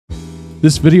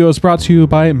This video is brought to you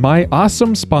by my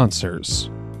awesome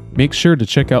sponsors. Make sure to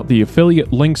check out the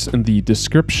affiliate links in the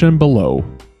description below.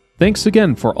 Thanks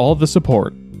again for all the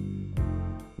support.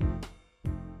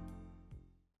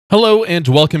 Hello and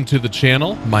welcome to the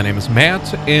channel. My name is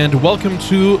Matt and welcome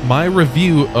to my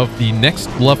review of the Next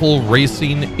Level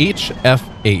Racing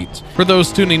HF8. For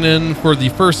those tuning in for the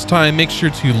first time, make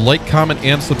sure to like, comment,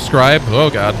 and subscribe.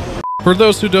 Oh god. For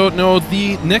those who don't know,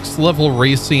 the Next Level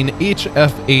Racing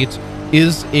HF8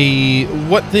 is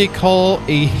what they call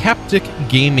a haptic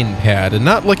gaming pad, and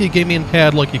not like a gaming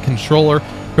pad like a controller,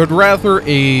 but rather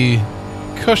a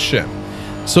cushion.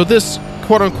 So this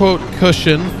quote-unquote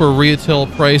cushion for retail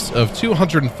price of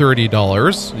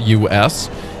 $230 US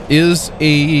is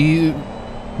a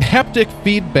haptic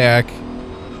feedback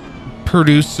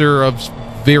producer of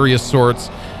various sorts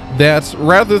that,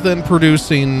 rather than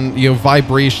producing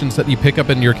vibrations that you pick up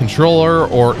in your controller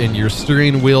or in your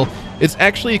steering wheel, it's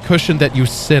actually a cushion that you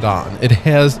sit on. It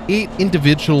has 8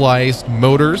 individualized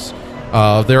motors.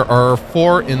 There are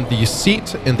 4 in the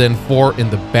seat and then 4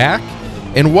 in the back.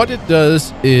 And what it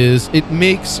does is it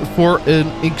makes for an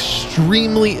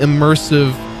extremely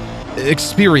immersive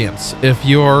experience if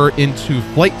you're into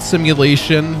flight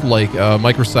simulation like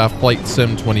Microsoft Flight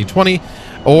Sim 2020,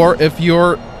 or if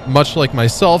you're, much like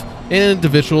myself, an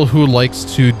individual who likes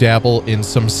to dabble in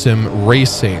some sim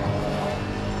racing.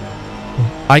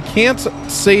 I can't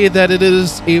say that it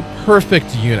is a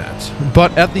perfect unit,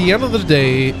 but at the end of the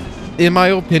day, in my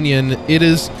opinion, it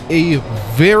is a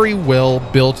very well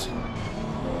built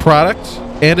product,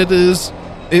 and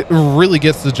it really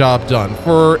gets the job done.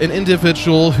 For an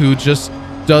individual who just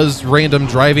does random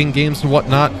driving games and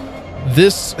whatnot,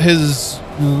 this has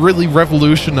really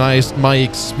revolutionized my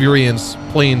experience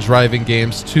playing driving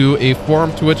games to a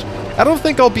form to which I don't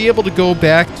think I'll be able to go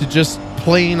back to just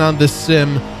playing on this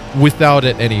sim without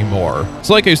it anymore.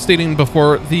 So like I was stating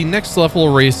before, the Next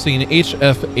Level Racing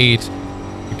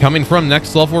HF8, coming from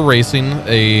Next Level Racing,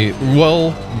 a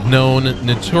well-known,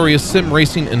 notorious sim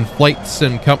racing and flight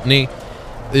sim company,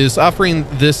 is offering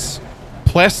this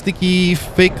plasticky,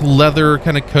 fake leather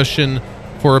kind of cushion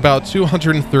for about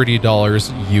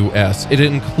 $230 US. It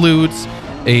includes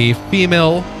a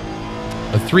female,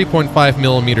 a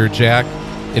 3.5mm jack.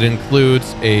 It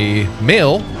includes a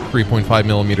male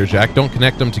 3.5mm jack. Don't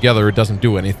connect them together, it doesn't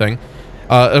do anything.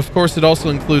 Of course, it also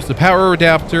includes the power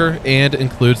adapter and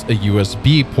includes a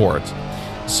USB port.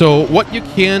 So what you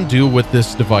can do with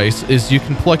this device is you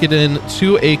can plug it in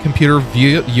to a computer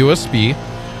via USB,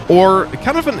 or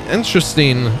kind of an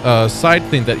interesting side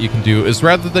thing that you can do is,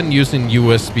 rather than using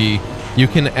USB, you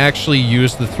can actually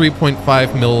use the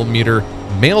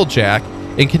 3.5mm male jack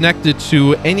and connect it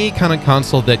to any kind of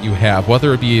console that you have,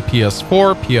 whether it be a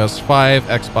PS4, PS5,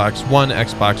 Xbox One,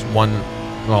 Xbox One,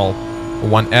 well,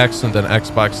 One X, and then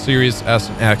Xbox Series S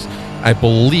and X. I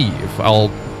believe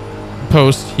I'll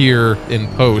post here in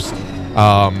post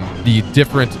the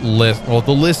different list, well,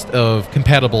 the list of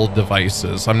compatible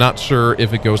devices. I'm not sure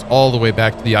if it goes all the way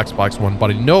back to the Xbox One,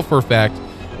 but I know for a fact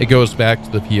it goes back to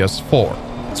the PS4.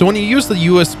 So when you use the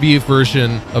USB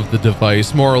version of the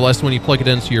device, more or less when you plug it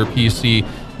into your PC,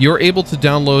 you're able to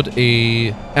download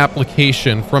a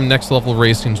application from Next Level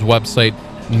Racing's website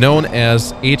known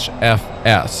as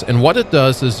HFS. And what it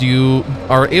does is you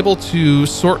are able to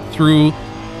sort through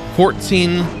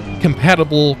 14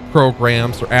 compatible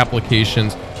programs or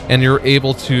applications, and you're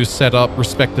able to set up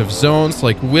respective zones,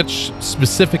 like which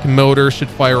specific motor should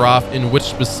fire off in which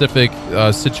specific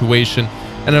situation,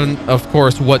 and then of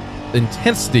course what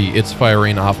intensity it's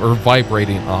firing off or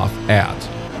vibrating off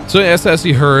at. So as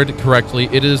you heard correctly,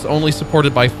 it is only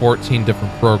supported by 14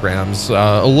 different programs,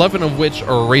 11 of which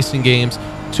are racing games,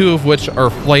 2 of which are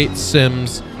flight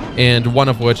sims, and 1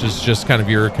 of which is just kind of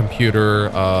your computer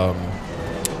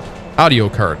audio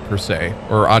card per se,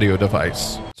 or audio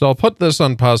device. So I'll put this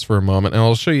on pause for a moment and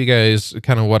I'll show you guys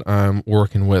kind of what I'm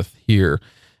working with here.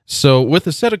 So with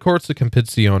the set of Corsa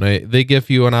Competizione, they give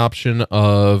you an option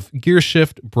of gear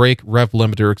shift, brake, rev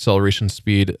limiter, acceleration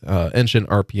speed, engine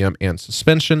RPM, and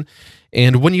suspension.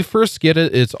 And when you first get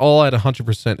it, it's all at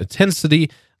 100% intensity.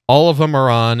 All of them are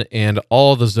on, and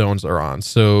all the zones are on.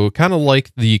 So kind of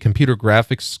like the computer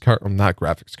graphics card, not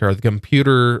graphics card, the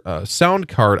computer sound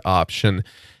card option.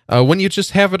 When you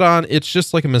just have it on, it's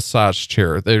just like a massage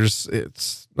chair.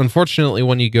 It's unfortunately,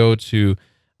 when you go to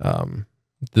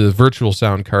the virtual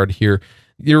sound card here,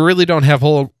 you really don't have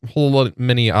whole lot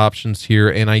many options here.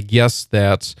 And I guess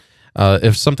that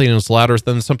if something is louder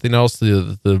than something else,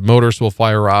 the motors will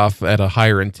fire off at a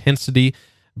higher intensity.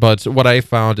 But what I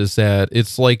found is that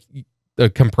it's like a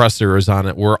compressor is on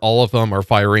it, where all of them are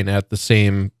firing at the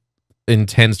same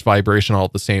intense vibration all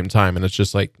at the same time. And it's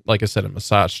just like I said, a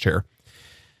massage chair.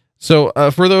 So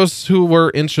for those who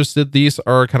were interested, these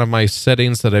are kind of my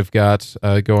settings that I've got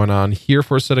going on here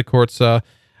for Assetto Corsa.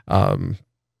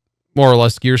 More or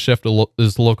less, gear shift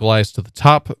is localized to the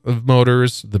top of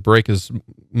motors. The brake is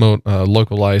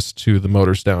localized to the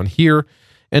motors down here.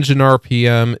 Engine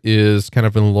RPM is kind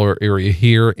of in the lower area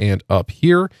here and up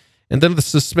here. And then the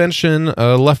suspension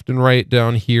left and right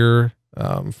down here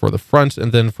for the front.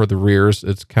 And then for the rears,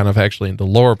 it's kind of actually in the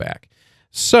lower back.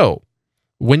 So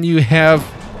when you have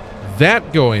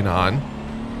that going on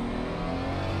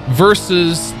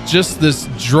versus just this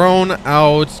drone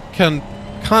out,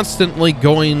 constantly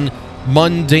going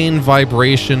mundane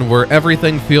vibration where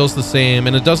everything feels the same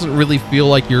and it doesn't really feel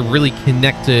like you're really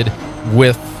connected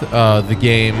with the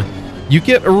game, you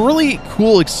get a really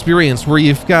cool experience where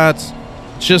you've got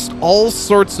just all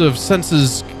sorts of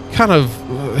senses kind of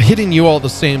hitting you all at the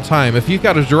same time. If you've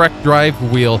got a direct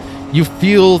drive wheel, you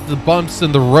feel the bumps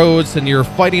in the roads and you're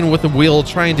fighting with the wheel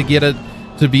trying to get it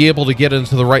to be able to get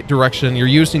into the right direction. You're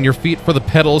using your feet for the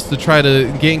pedals to try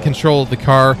to gain control of the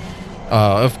car.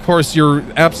 Of course, you're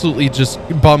absolutely just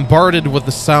bombarded with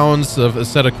the sounds of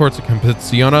Assetto Corsa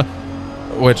Competizione,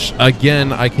 which,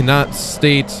 again, I cannot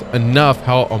state enough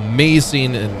how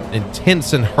amazing and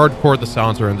intense and hardcore the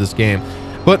sounds are in this game.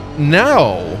 But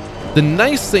now, the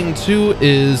nice thing, too,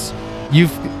 is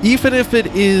even if it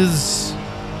is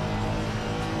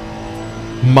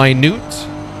minute,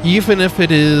 even if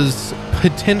it is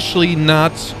potentially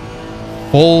not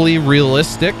fully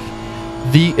realistic,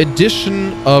 the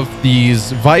addition of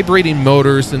these vibrating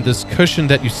motors and this cushion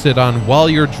that you sit on while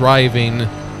you're driving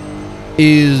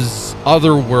is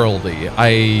otherworldly.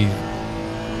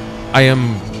 I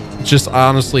am just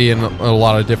honestly, in a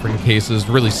lot of different cases,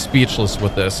 really speechless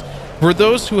with this. For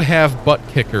those who have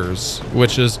Buttkickers,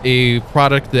 which is a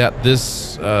product that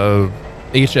this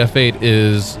HF8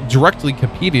 is directly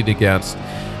competed against,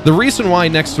 the reason why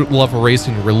Next Level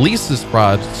Racing released this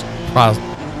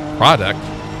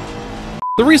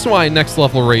The reason why Next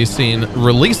Level Racing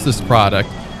released this product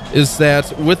is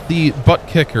that with the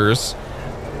Buttkickers,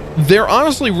 they're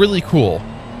honestly really cool.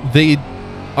 They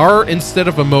are, instead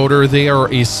of a motor, they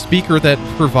are a speaker that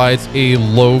provides a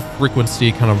low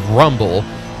frequency kind of rumble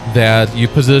that you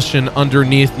position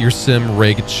underneath your sim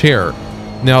rig chair.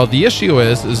 Now, the issue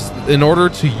is in order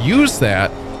to use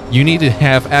that, you need to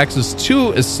have access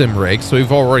to a sim rig, so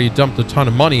we've already dumped a ton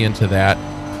of money into that.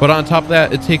 But on top of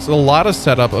that, it takes a lot of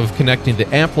setup of connecting the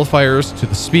amplifiers to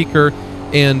the speaker,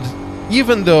 and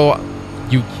even though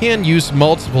you can use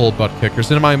multiple Buttkickers,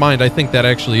 and in my mind, I think that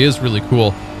actually is really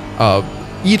cool.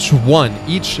 Each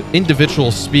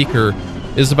individual speaker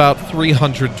is about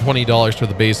 $320 for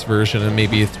the base version, and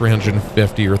maybe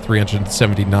 $350 or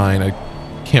 $379. I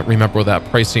can't remember what that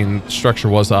pricing structure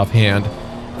was offhand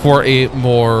for a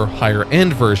more higher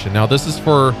end version. Now, this is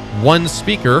for one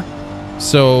speaker,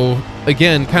 so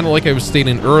again, kind of like I was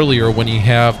stating earlier, when you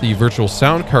have the virtual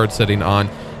sound card setting on,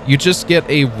 you just get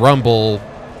a rumble,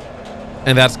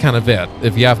 and that's kind of it.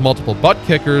 If you have multiple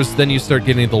Buttkickers, then you start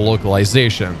getting the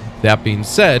localization. That being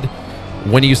said,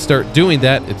 when you start doing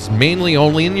that, it's mainly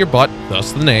only in your butt,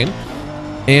 thus the name.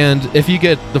 And if you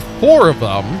get the 4 of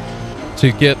them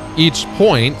to get each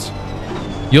point,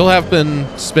 you'll have been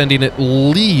spending at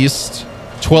least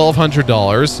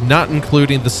 $1,200, not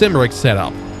including the sim rig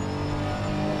setup.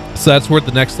 So that's where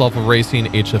the Next Level Racing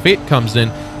HF8 comes in.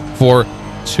 For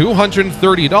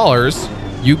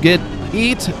 $230, you get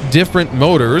 8 different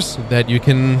motors that you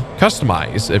can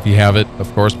customize if you have it,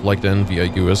 of course, plugged in via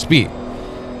USB.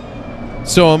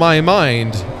 So in my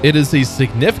mind, it is a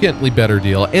significantly better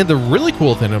deal. And the really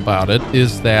cool thing about it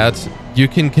is that you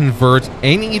can convert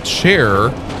any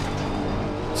chair.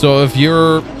 So if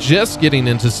you're just getting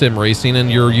into sim racing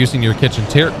and you're using your kitchen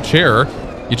chair,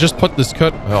 you just put this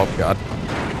oh god.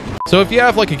 So if you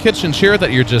have like a kitchen chair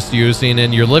that you're just using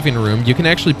in your living room, you can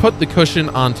actually put the cushion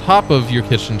on top of your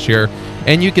kitchen chair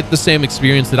and you get the same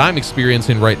experience that I'm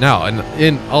experiencing right now. And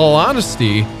in all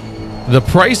honesty, the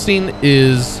pricing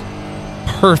is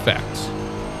perfect.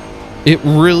 It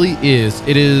really is.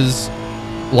 It is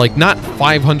like not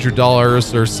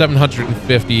 $500 or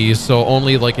 $750, so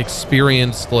only like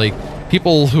experienced, like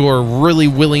people who are really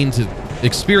willing to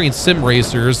experience sim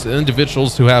racers,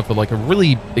 individuals who have like a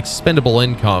really expendable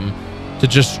income to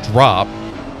just drop.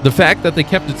 The fact that they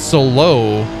kept it so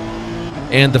low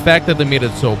and the fact that they made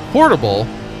it so portable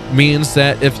means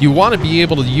that if you want to be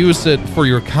able to use it for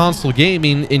your console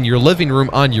gaming in your living room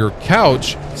on your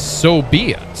couch, so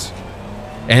be it.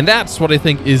 And that's what I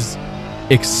think is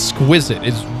exquisite.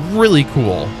 It's really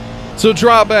cool. So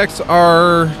drawbacks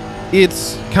are,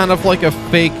 it's kind of like a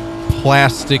fake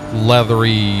plastic,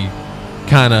 leathery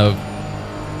kind of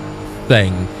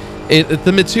thing.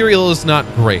 The material is not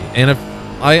great, and if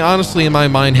I honestly, in my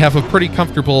mind, have a pretty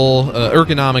comfortable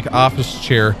ergonomic office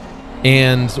chair,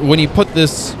 and when you put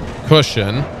this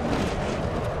cushion,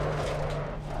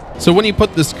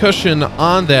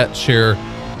 on that chair,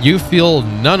 you feel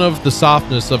none of the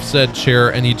softness of said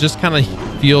chair, and you just kind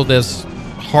of feel this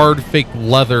hard fake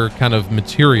leather kind of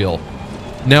material.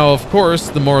 Now, of course,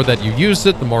 the more that you use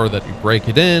it, the more that you break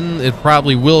it in, it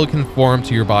probably will conform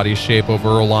to your body shape over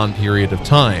a long period of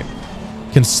time.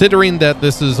 Considering that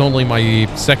this is only my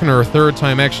second or third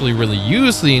time actually really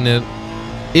using it,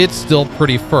 it's still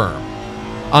pretty firm.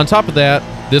 On top of that,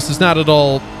 this is not at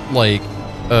all like,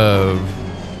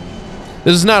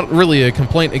 this is not really a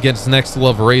complaint against Next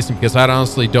Level Racing, because I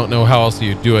honestly don't know how else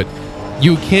you'd do it.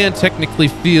 You can technically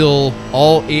feel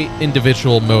all 8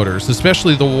 individual motors,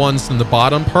 especially the ones in the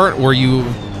bottom part where you,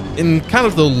 in kind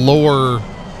of the lower,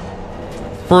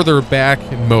 further back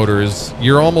motors,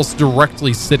 you're almost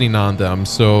directly sitting on them.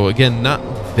 So again, not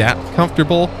that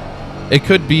comfortable. It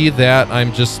could be that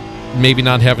I'm just maybe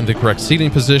not having the correct seating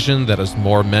position, that is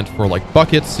more meant for like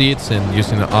bucket seats, and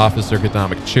using an office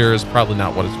ergonomic chair is probably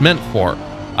not what it's meant for.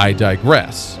 I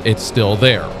digress. It's still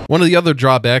there. One of the other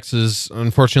drawbacks is,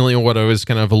 unfortunately, what I was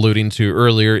kind of alluding to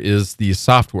earlier, is the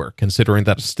software. Considering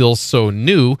that it's still so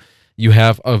new, you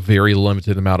have a very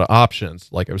limited amount of options.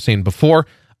 Like I was saying before,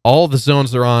 all the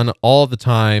zones are on all the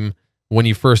time when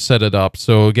you first set it up.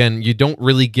 So again, you don't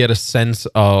really get a sense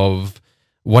of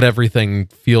what everything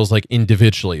feels like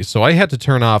individually. So I had to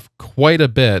turn off quite a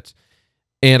bit,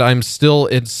 and I'm still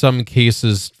in some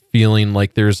cases feeling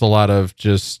like there's a lot of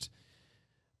just,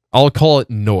 I'll call it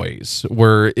noise,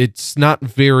 where it's not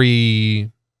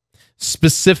very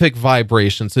specific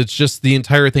vibrations. It's just the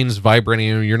entire thing is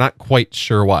vibrating and you're not quite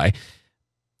sure why.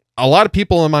 A lot of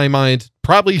people in my mind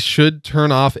probably should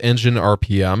turn off engine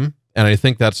RPM, and I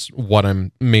think that's what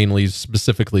I'm mainly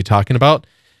specifically talking about.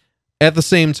 At the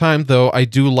same time, though, I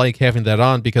do like having that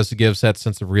on because it gives that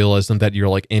sense of realism that you're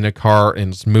like in a car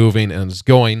and it's moving and it's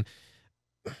going.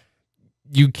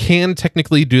 You can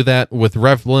technically do that with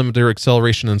rev limiter,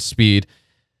 acceleration, and speed.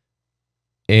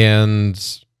 And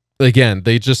again,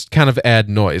 they just kind of add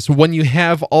noise. When you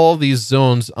have all these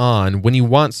zones on, when you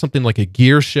want something like a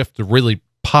gear shift to really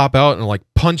pop out and like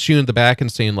punch you in the back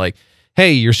and saying like,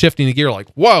 hey, you're shifting the gear, like,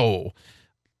 whoa,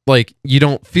 like you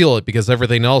don't feel it because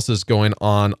everything else is going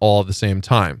on all at the same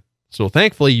time. So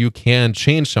thankfully, you can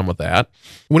change some of that.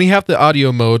 When you have the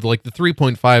audio mode, like the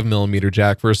 3.5 millimeter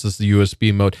jack versus the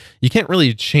USB mode, you can't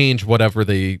really change whatever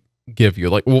they give you.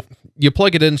 Like, well, you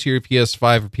plug it into your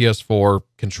PS5 or PS4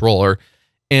 controller,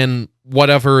 and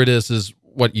whatever it is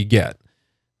what you get.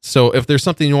 So if there's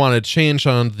something you want to change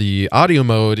on the audio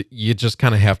mode, you just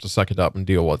kind of have to suck it up and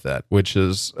deal with that, which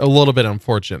is a little bit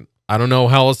unfortunate. I don't know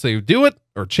how else they do it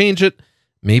or change it.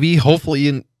 Maybe, hopefully,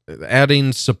 in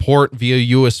adding support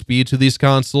via USB to these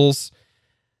consoles,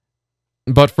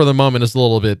 but for the moment it's a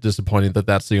little bit disappointing that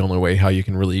that's the only way how you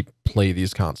can really play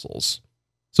these consoles.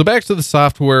 So back to the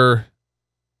software,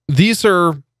 these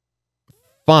are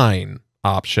fine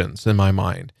options in my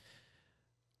mind.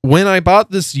 When I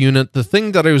bought this unit, the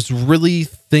thing that I was really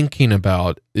thinking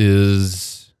about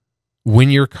is when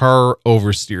your car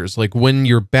oversteers, like when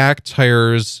your back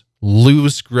tires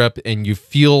lose grip and you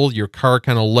feel your car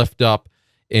kind of lift up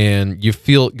and you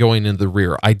feel it going in the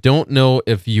rear. I don't know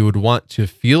if you would want to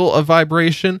feel a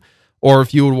vibration or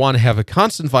if you would want to have a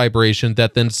constant vibration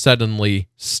that then suddenly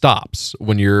stops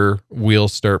when your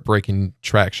wheels start breaking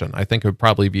traction. I think it would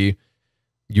probably be,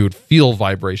 you would feel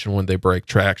vibration when they break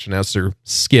traction as they're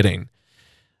skidding.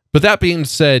 But that being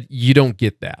said, you don't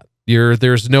get that.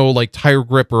 There's no like tire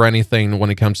grip or anything when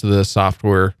it comes to the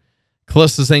software.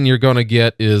 Closest thing you're going to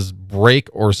get is brake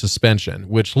or suspension,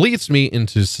 which leads me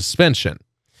into suspension.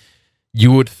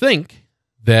 You would think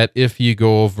that if you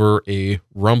go over a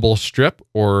rumble strip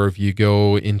or if you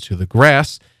go into the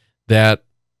grass, that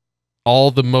all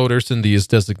the motors in these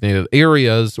designated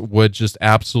areas would just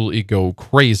absolutely go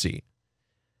crazy.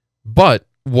 But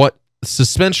what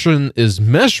suspension is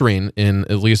measuring in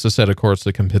at least a set of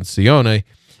Corsa Competizione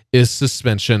is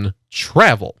suspension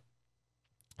travel.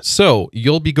 So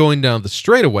you'll be going down the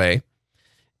straightaway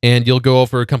and you'll go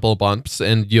over a couple of bumps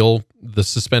and the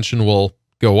suspension will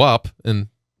go up and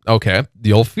okay,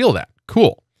 you'll feel that.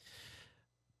 Cool.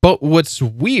 But what's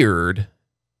weird,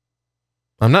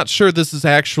 I'm not sure this is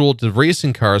actual to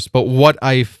racing cars, but what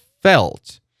I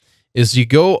felt is you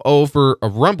go over a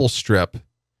rumble strip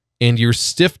and your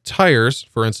stiff tires,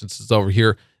 for instance, it's over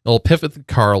here, it'll pivot the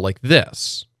car like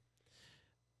this.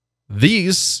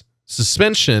 These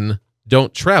suspension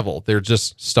don't travel. They're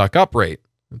just stuck upright.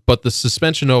 but the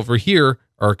suspension over here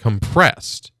are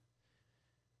compressed,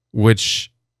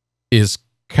 which is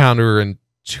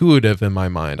counterintuitive in my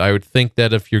mind. I would think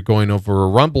that if you're going over a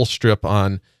rumble strip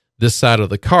on this side of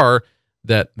the car,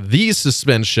 that the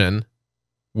suspension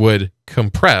would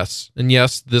compress. And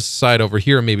yes, this side over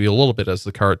here maybe a little bit as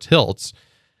the car tilts,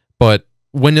 but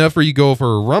whenever you go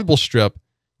over a rumble strip,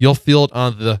 you'll feel it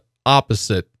on the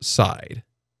opposite side.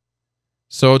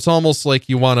 So it's almost like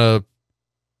you want to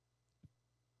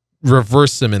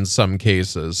reverse them in some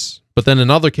cases. But then in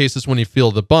other cases, when you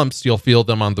feel the bumps, you'll feel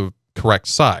them on the correct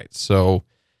side. So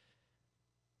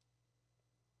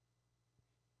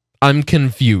I'm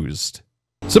confused.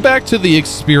 So back to the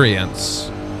experience.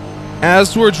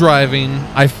 As we're driving,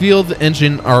 I feel the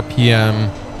engine RPM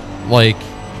like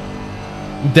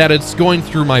that it's going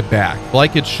through my back,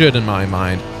 like it should in my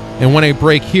mind. And when I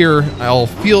brake here, I'll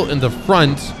feel in the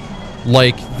front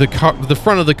like the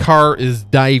front of the car is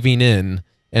diving in,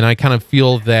 and I kind of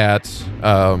feel that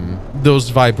those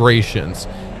vibrations.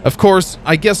 Of course,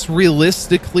 I guess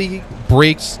realistically,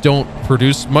 brakes don't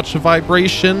produce much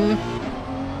vibration,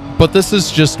 but this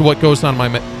is just what goes on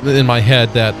in my head,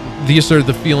 that these are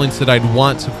the feelings that I'd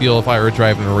want to feel if I were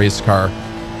driving a race car.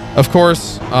 Of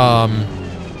course,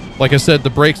 like I said, the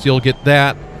brakes, you'll get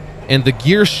that. And the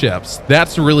gear shifts,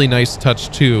 that's a really nice touch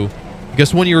too.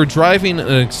 Because when you're driving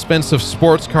an expensive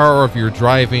sports car, or if you're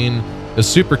driving a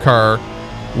supercar,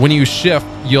 when you shift,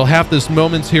 you'll have this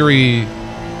momentary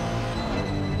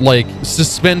like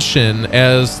suspension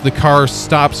as the car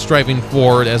stops driving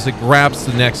forward, as it grabs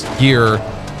the next gear.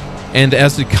 And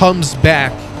as it comes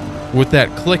back with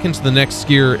that click into the next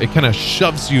gear, it kind of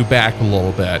shoves you back a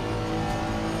little bit.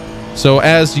 So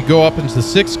as you go up into the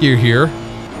sixth gear here,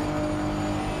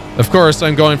 of course,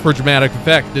 I'm going for dramatic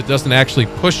effect. It doesn't actually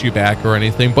push you back or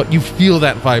anything, but you feel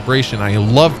that vibration. I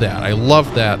love that. I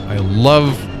love that. I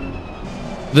love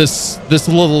this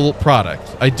little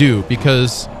product. I do,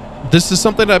 because this is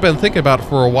something that I've been thinking about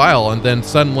for a while, and then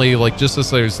suddenly, like just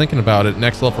as I was thinking about it,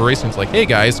 Next Level Racing's like, hey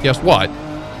guys, guess what?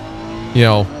 You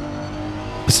know,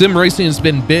 sim racing has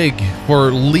been big for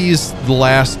at least the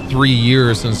last 3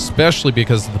 years, and especially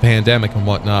because of the pandemic and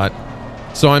whatnot.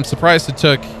 So I'm surprised it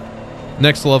took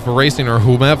Next Level Racing or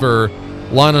whomever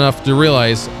long enough to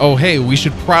realize, oh hey, we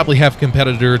should probably have a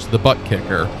competitor to the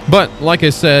Buttkicker. But like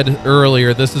I said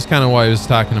earlier, this is kind of what I was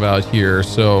talking about here.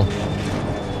 So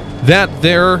that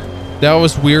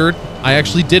was weird. I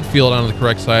actually did feel it on the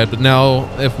correct side, but now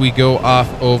if we go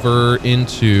off over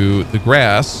into the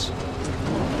grass,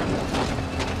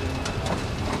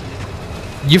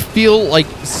 you feel like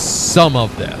some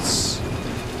of this.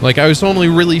 Like, I was only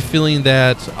really feeling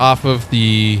that off of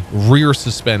the rear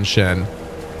suspension,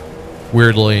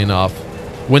 weirdly enough,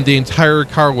 when the entire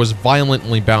car was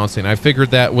violently bouncing. I figured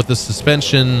that with the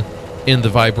suspension in the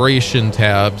vibration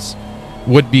tabs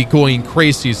would be going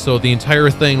crazy, so the entire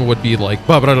thing would be like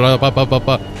ba ba ba ba ba ba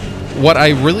ba. What I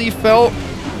really felt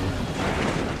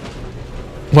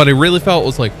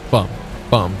was like bum,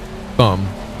 bum, bum,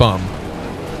 bum.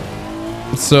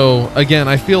 So again,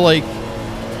 I feel like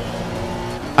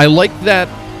I like that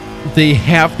they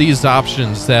have these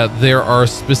options, that there are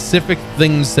specific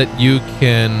things that you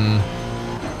can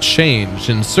change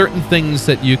and certain things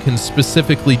that you can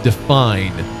specifically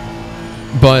define.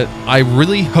 But I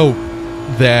really hope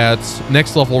that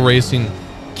Next Level Racing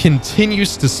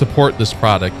continues to support this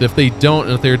product. If they don't,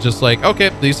 if they're just like,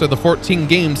 okay, these are the 14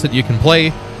 games that you can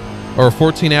play, or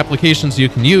 14 applications you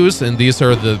can use, and these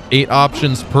are the 8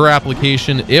 options per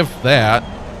application, if that,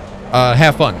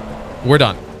 have fun. We're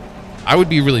done. I would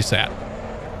be really sad.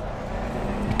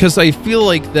 Because I feel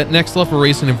like that Next Level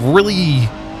Racing have really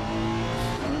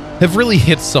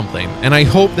hit something, and I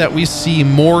hope that we see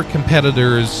more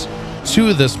competitors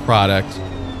to this product.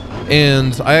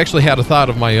 And I actually had a thought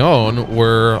of my own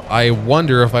where I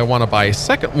wonder if I want to buy a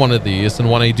second one of these, and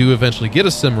when I do eventually get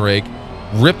a sim rig,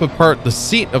 rip apart the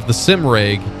seat of the sim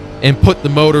rig and put the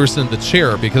motors in the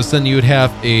chair, because then you'd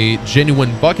have a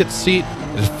genuine bucket seat.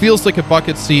 It feels like a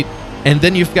bucket seat, and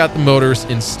then you've got the motors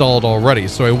installed already.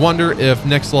 So I wonder if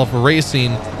Next Level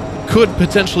Racing could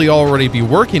potentially already be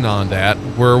working on that,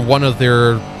 where one of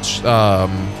their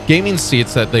gaming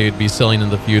seats that they'd be selling in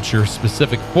the future,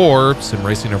 specific for sim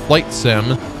racing or flight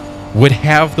sim, would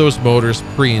have those motors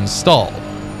pre-installed.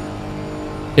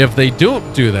 If they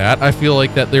don't do that, I feel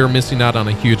like that they're missing out on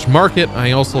a huge market.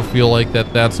 I also feel like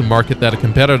that that's a market that a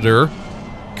competitor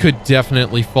could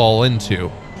definitely fall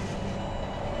into.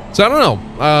 So I don't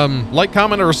know. Like,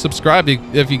 comment, or subscribe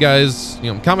if you guys,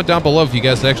 comment down below if you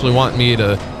guys actually want me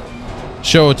to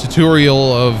show a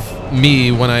tutorial of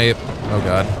me when I, oh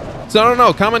god, So I don't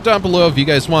know, comment down below if you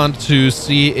guys want to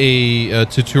see a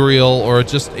tutorial or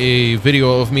just a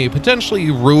video of me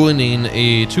potentially ruining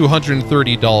a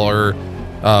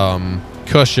 $230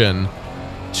 cushion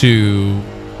to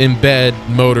embed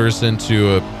motors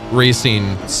into a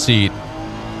racing seat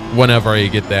whenever I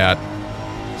get that.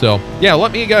 So yeah,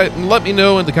 let me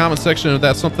know in the comment section if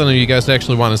that's something that you guys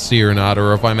actually want to see or not,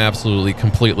 or if I'm absolutely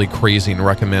completely crazy in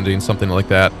recommending something like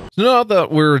that. So now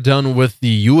that we're done with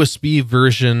the USB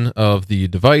version of the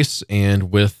device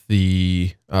and with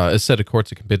the Assetto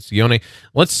Corsa Competizione,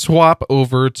 let's swap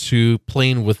over to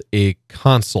playing with a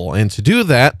console. And to do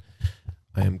that,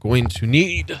 I am going to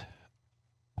need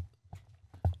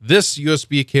this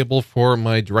USB cable for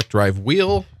my direct drive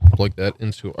wheel. Plug that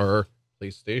into our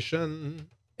PlayStation.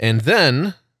 And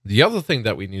then the other thing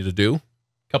that we need to do, a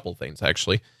couple of things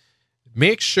actually,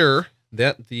 make sure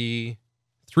that the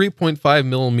 3.5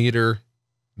 millimeter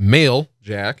male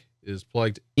jack is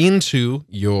plugged into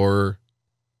your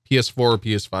PS4 or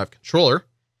PS5 controller.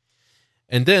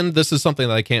 And then this is something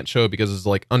that I can't show because it's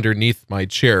like underneath my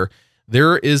chair.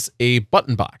 There is a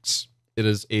button box. It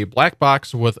is a black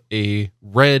box with a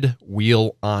red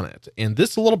wheel on it. And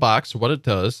this little box, what it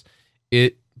does,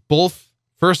 it both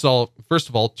First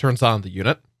of all, turns on the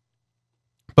unit.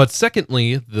 But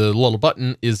secondly, the little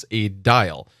button is a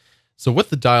dial. So with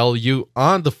the dial, you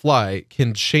on the fly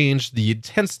can change the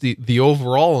intensity, the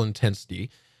overall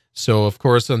intensity. So of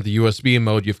course, on the USB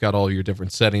mode, you've got all your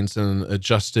different settings and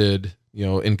adjusted, you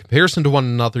know, in comparison to one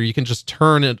another. You can just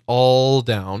turn it all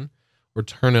down or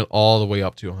turn it all the way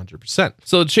up to 100%.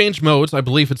 So to change modes, I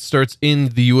believe it starts in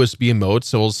the USB mode.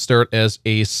 So it'll start as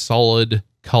a solid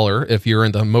color. If you're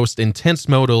in the most intense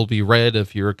mode, it'll be red.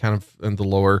 If you're kind of in the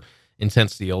lower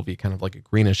intensity, it'll be kind of like a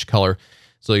greenish color.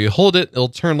 So you hold it, it'll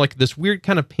turn like this weird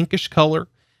kind of pinkish color,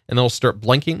 and it'll start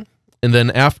blinking. And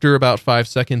then after about 5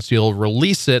 seconds, you'll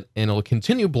release it, and it'll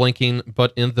continue blinking,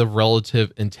 but in the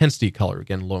relative intensity color.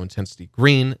 Again, low intensity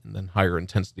green, and then higher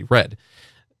intensity red.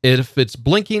 If it's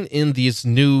blinking in these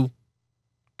new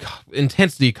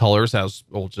intensity colors, as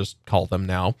we'll just call them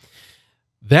now,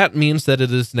 that means that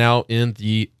it is now in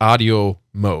the audio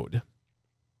mode.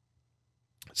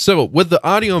 So with the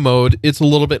audio mode, it's a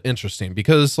little bit interesting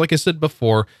because, like I said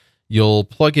before, you'll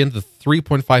plug in the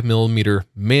 3.5 millimeter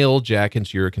male jack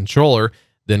into your controller.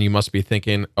 Then you must be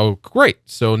thinking, oh, great.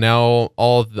 So now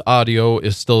all the audio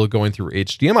is still going through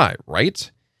HDMI,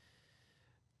 right?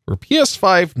 For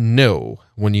PS5, no.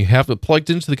 When you have it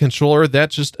plugged into the controller, that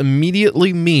just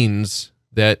immediately means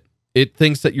that it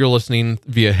thinks that you're listening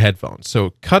via headphones. So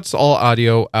it cuts all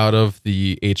audio out of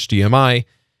the HDMI,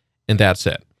 and that's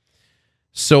it.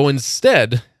 So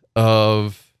instead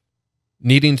of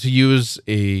needing to use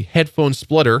a headphone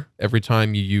splitter every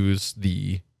time you use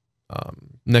the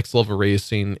Next Level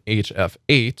Racing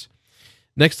HF8,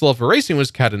 Next Level Racing was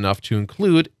kind enough to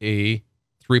include a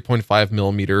 3.5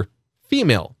 millimeter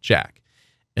female jack.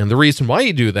 And the reason why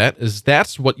you do that is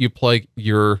that's what you plug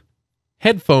your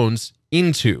headphones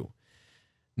into.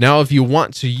 Now, if you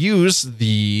want to use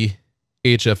the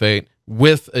HF8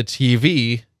 with a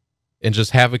TV and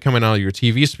just have it coming out of your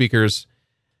TV speakers,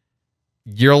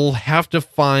 you'll have to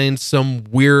find some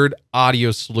weird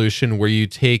audio solution where you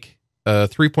take a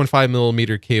 3.5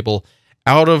 millimeter cable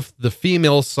out of the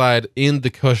female side in the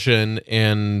cushion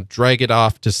and drag it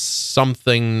off to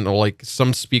something like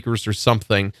some speakers or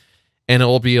something, and it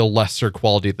will be a lesser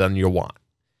quality than you want.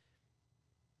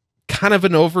 Kind of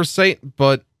an oversight,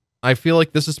 but I feel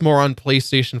like this is more on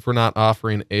PlayStation for not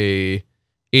offering a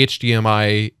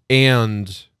HDMI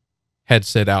and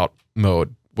headset out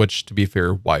mode, which, to be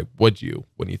fair, why would you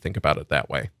when you think about it that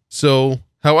way? So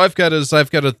how I've got a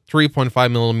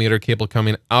 3.5 millimeter cable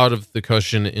coming out of the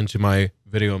cushion into my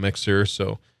video mixer.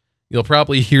 So you'll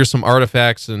probably hear some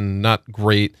artifacts and not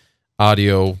great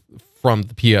audio from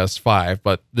the PS5,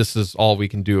 but this is all we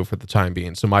can do for the time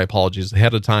being. So my apologies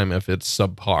ahead of time if it's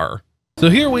subpar. So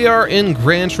here we are in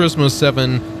Gran Turismo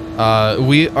 7.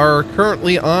 We are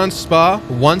currently on Spa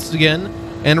once again,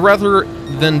 and rather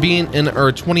than being in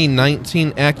our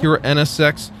 2019 Acura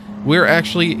NSX, we're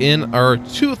actually in our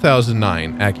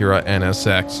 2009 Acura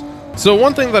NSX. So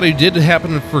one thing that I did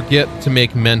happen to forget to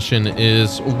make mention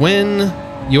is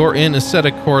when you're in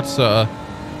Assetto Corsa,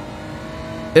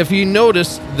 if you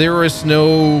notice, there is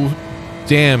no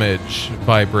damage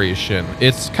vibration.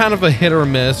 It's kind of a hit or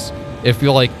miss. If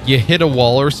you you hit a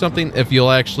wall or something, if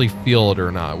you'll actually feel it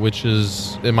or not, which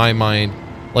is, in my mind,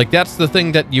 like that's the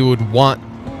thing that you would want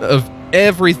of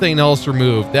everything else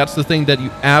removed. That's the thing that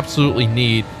you absolutely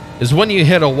need, is when you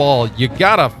hit a wall, you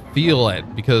gotta feel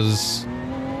it because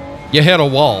you hit a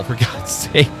wall, for God's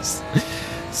sakes.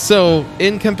 So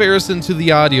in comparison to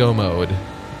the audio mode,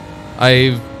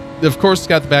 I've, of course,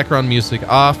 got the background music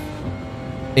off,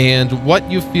 and what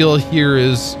you feel here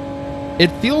is, it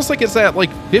feels like it's at like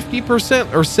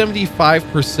 50% or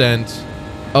 75%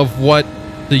 of what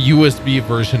the USB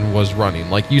version was running.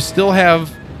 Like, you still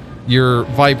have your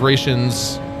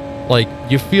vibrations, like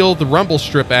you feel the rumble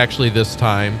strip actually this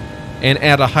time, and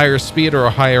at a higher speed or a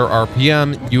higher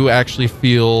RPM, you actually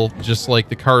feel just like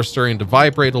the car starting to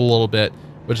vibrate a little bit,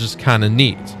 which is kind of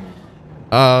neat.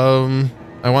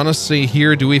 I want to see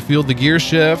here, do we feel the gear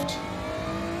shift?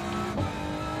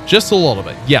 Just a little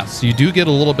bit. Yes, you do get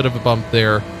a little bit of a bump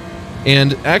there.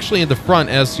 And actually in the front,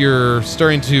 as you're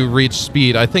starting to reach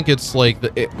speed, I think it's like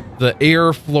the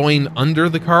air flowing under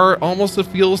the car, almost it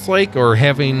feels like, or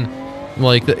having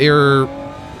like the air,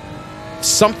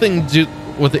 something do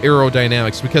with the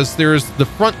aerodynamics, because there's the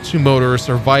front two motors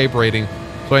are vibrating.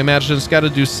 So I imagine it's got to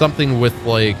do something with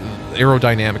like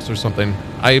aerodynamics or something.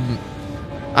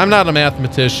 I'm not a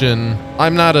mathematician.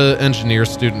 I'm not an engineer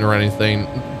student or anything.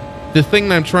 The thing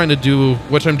that I'm trying to do,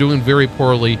 which I'm doing very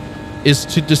poorly, is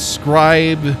to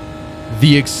describe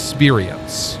the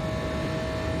experience.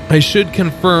 I should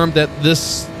confirm that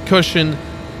this cushion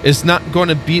is not going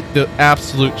to beat the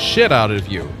absolute shit out of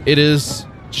you. It is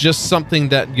just something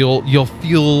that you'll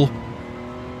feel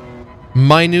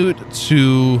minute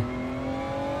to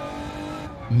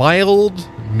mild,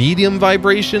 medium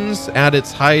vibrations at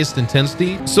its highest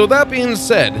intensity. So that being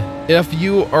said, if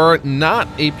you are not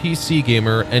a PC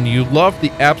gamer and you love the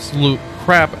absolute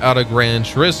crap out of Gran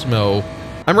Turismo,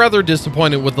 I'm rather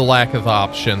disappointed with the lack of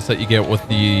options that you get with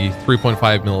the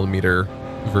 3.5mm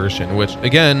version, which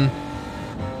again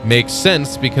makes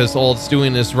sense because all it's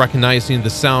doing is recognizing the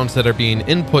sounds that are being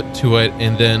input to it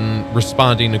and then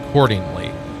responding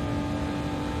accordingly.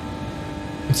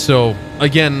 So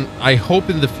again, I hope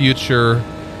in the future,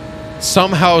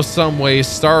 somehow, some way,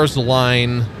 stars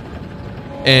align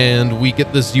and we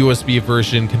get this USB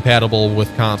version compatible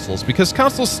with consoles, because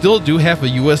consoles still do have a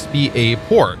USB-A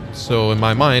port. So in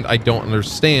my mind, I don't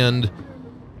understand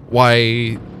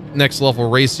why Next Level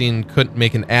Racing couldn't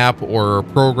make an app or a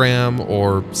program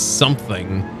or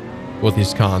something with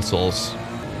these consoles.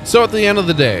 So at the end of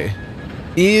the day,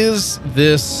 is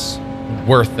this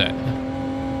worth it?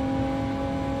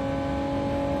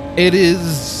 It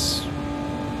is,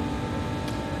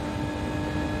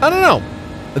 I don't know.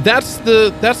 That's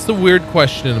the weird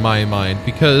question in my mind,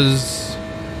 because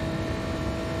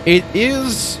it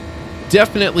is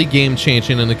definitely game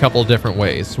changing in a couple of different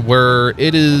ways, where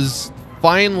it is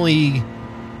finally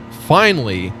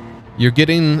you're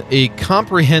getting a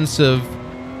comprehensive,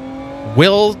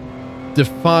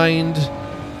 well-defined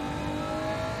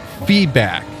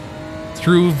feedback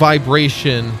through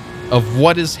vibration of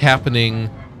what is happening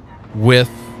with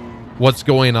what's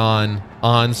going on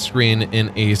screen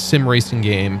in a sim racing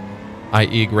game,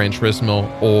 i.e. Gran Turismo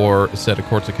or Assetto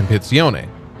Corsa Competizione.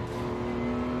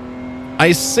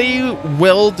 I say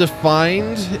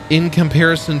well-defined in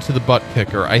comparison to the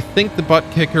Buttkicker. I think the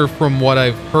Buttkicker, from what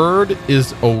I've heard,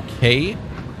 is okay,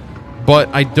 but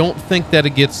I don't think that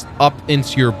it gets up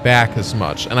into your back as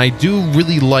much. And I do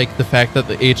really like the fact that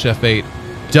the HF8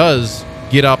 does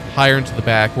get up higher into the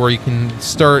back, where you can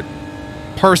start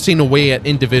parsing away at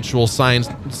individual sounds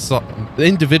a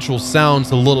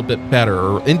little bit better,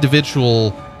 or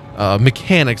individual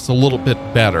mechanics a little bit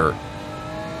better.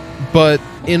 But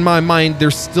in my mind, they're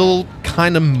still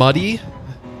kind of muddy.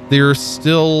 They're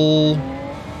still,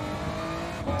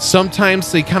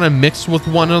 sometimes they kind of mix with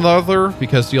one another,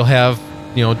 because you'll have,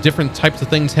 you know, different types of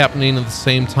things happening at the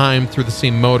same time through the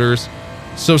same motors.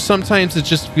 So sometimes it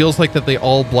just feels like that they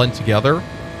all blend together.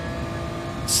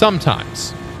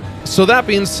 Sometimes. So that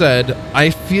being said,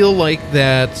 I feel like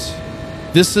that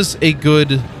this is a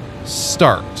good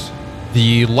start.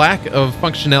 The lack of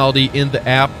functionality in the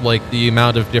app, like the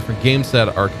amount of different games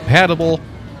that are compatible,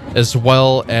 as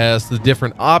well as the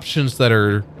different options that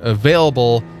are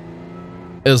available,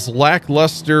 is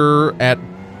lackluster at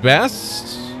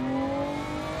best.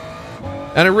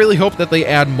 And I really hope that they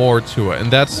add more to it.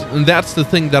 And that's the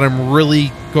thing that I'm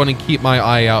really going to keep my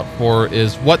eye out for,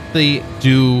 is what they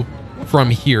do from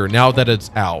here now that it's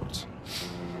out.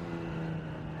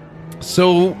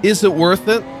 So is it worth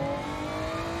it?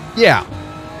 Yeah,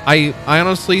 I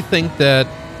honestly think that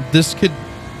this could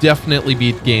definitely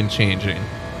be game changing.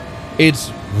 It's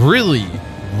really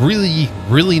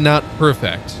not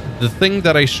perfect. The thing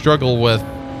that I struggle with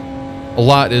a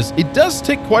lot is it does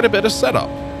take quite a bit of setup,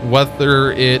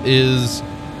 whether it is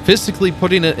physically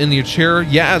putting it in your chair.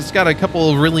 Yeah, it's got a couple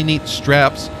of really neat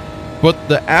straps, but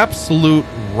the absolute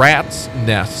rat's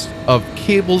nest of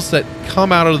cables that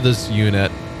come out of this unit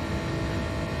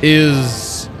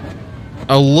is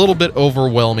a little bit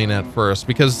overwhelming at first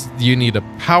because you need a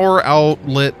power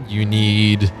outlet, you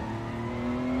need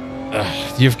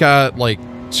you've got like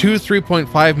 2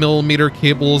 3.5 millimeter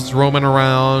cables roaming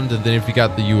around, and then if you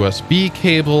got the USB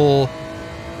cable,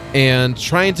 and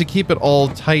trying to keep it all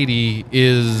tidy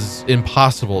is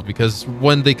impossible because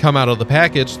when they come out of the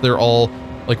package, they're all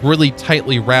like really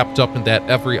tightly wrapped up in that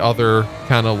every other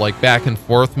kind of like back and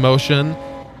forth motion.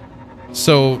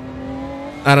 So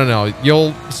I don't know,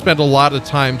 you'll spend a lot of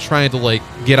time trying to like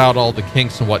get out all the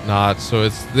kinks and whatnot, so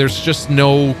there's just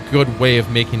no good way of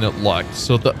making it look.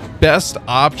 So the best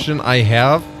option I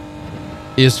have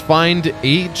is find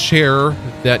a chair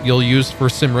that you'll use for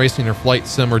sim racing or flight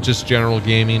sim or just general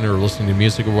gaming or listening to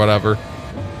music or whatever,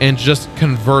 and just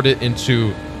convert it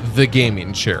into the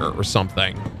gaming chair or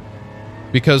something.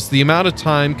 Because the amount of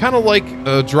time, kind of like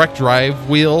a direct drive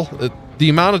wheel, the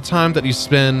amount of time that you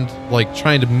spend like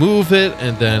trying to move it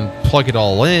and then plug it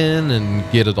all in and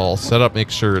get it all set up, make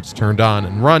sure it's turned on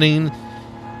and running.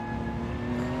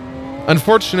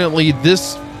 Unfortunately,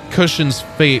 this cushion's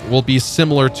fate will be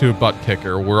similar to a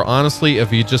Buttkicker, where honestly,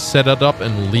 if you just set it up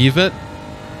and leave it,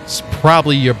 it's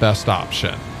probably your best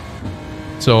option.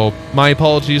 So my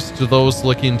apologies to those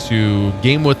looking to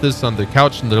game with this on their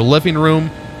couch in their living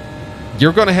room.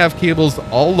 You're going to have cables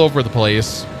all over the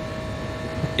place,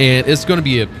 and it's going to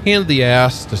be a pain in the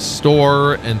ass to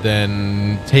store and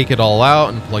then take it all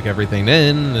out and plug everything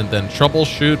in and then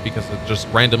troubleshoot because it just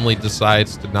randomly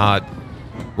decides to not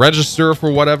register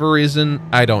for whatever reason.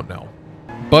 I don't know.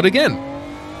 But again,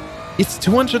 it's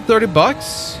 230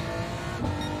 bucks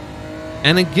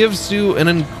and it gives you an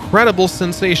incredible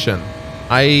sensation.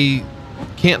 I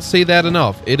can't say that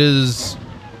enough. It is...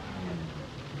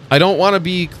 I don't want to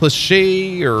be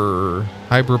cliche or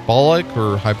hyperbolic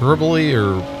or hyperbole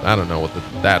or I don't know what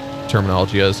that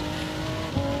terminology is.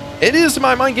 It is, in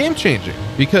my mind, game changing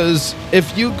because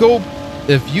if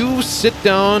you sit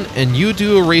down and you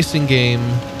do a racing game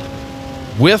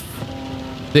with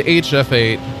the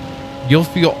HF8, you'll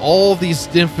feel all these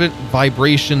different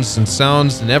vibrations and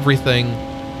sounds and everything.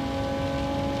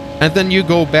 And then you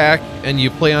go back and you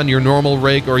play on your normal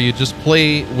rig or you just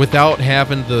play without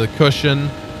having the cushion.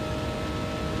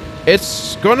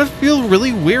 It's going to feel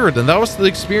really weird, and that was the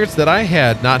experience that I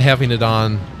had not having it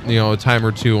on, you know, a time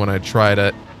or two when I tried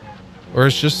it. Where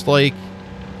it's just like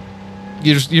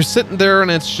you're sitting there and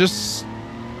it's just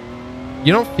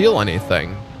you don't feel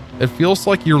anything. It feels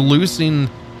like you're losing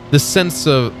the sense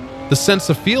of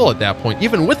feel at that point.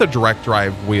 Even with a direct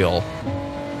drive wheel,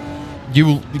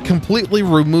 you completely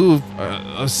remove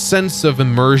a sense of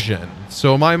immersion.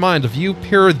 So in my mind, if you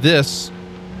pair this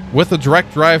with a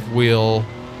direct drive wheel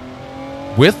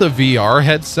with a VR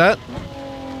headset,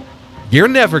 you're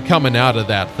never coming out of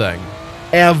that thing.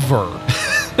 Ever.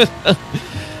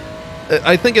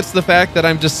 I think it's the fact that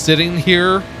I'm just sitting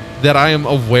here that I am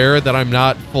aware that I'm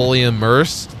not fully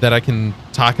immersed, that I can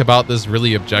talk about this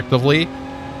really objectively.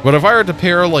 But if I were to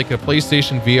pair like a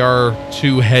PlayStation VR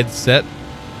 2 headset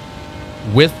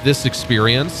with this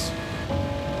experience,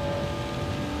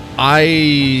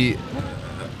 I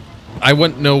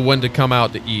wouldn't know when to come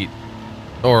out to eat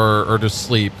or to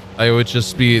sleep. I would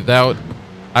just be that.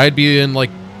 I'd be in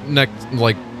like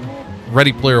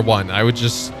Ready Player One. That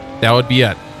would be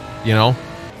it, you know.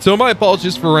 So my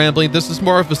apologies for rambling. This is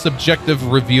more of a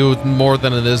subjective review more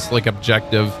than it is like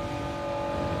objective,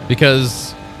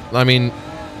 because I mean,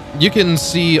 you can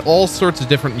see all sorts of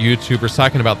different YouTubers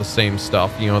talking about the same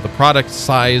stuff. You know, the product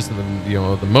size and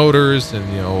the motors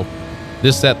and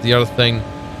this, that, the other thing.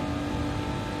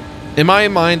 In my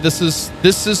mind, this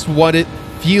is what it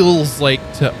feels like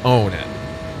to own it.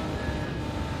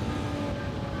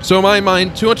 So in my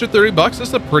mind, 230 bucks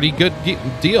is a pretty good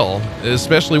deal,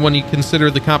 especially when you consider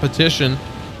the competition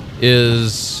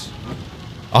is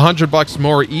 100 bucks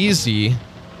more easy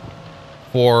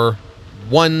for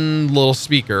one little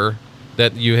speaker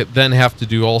that you then have to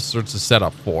do all sorts of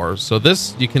setup for. So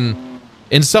this, you can,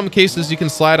 in some cases, you can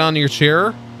slide on your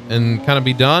chair and kind of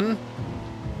be done.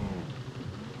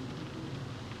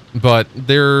 But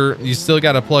you still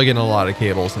got to plug in a lot of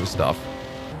cables and stuff.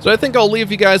 So I think I'll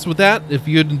leave you guys with that. If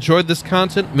you enjoyed this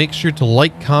content, make sure to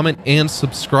like, comment, and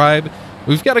subscribe.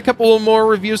 We've got a couple of more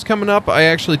reviews coming up. I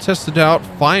actually tested out,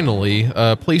 finally,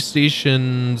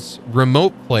 PlayStation's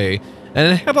Remote Play, and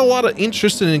I had a lot of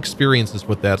interesting experiences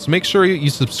with that. So make sure you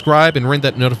subscribe and ring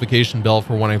that notification bell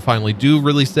for when I finally do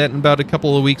release that in about a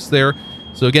couple of weeks there.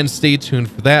 So again, stay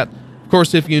tuned for that. Of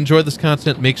course, if you enjoyed this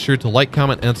content, make sure to like,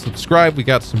 comment, and subscribe. We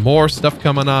got some more stuff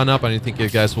coming on up, and I think you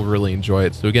guys will really enjoy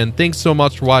it. So again, thanks so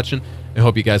much for watching. I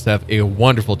hope you guys have a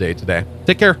wonderful day today.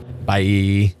 Take care.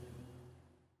 Bye.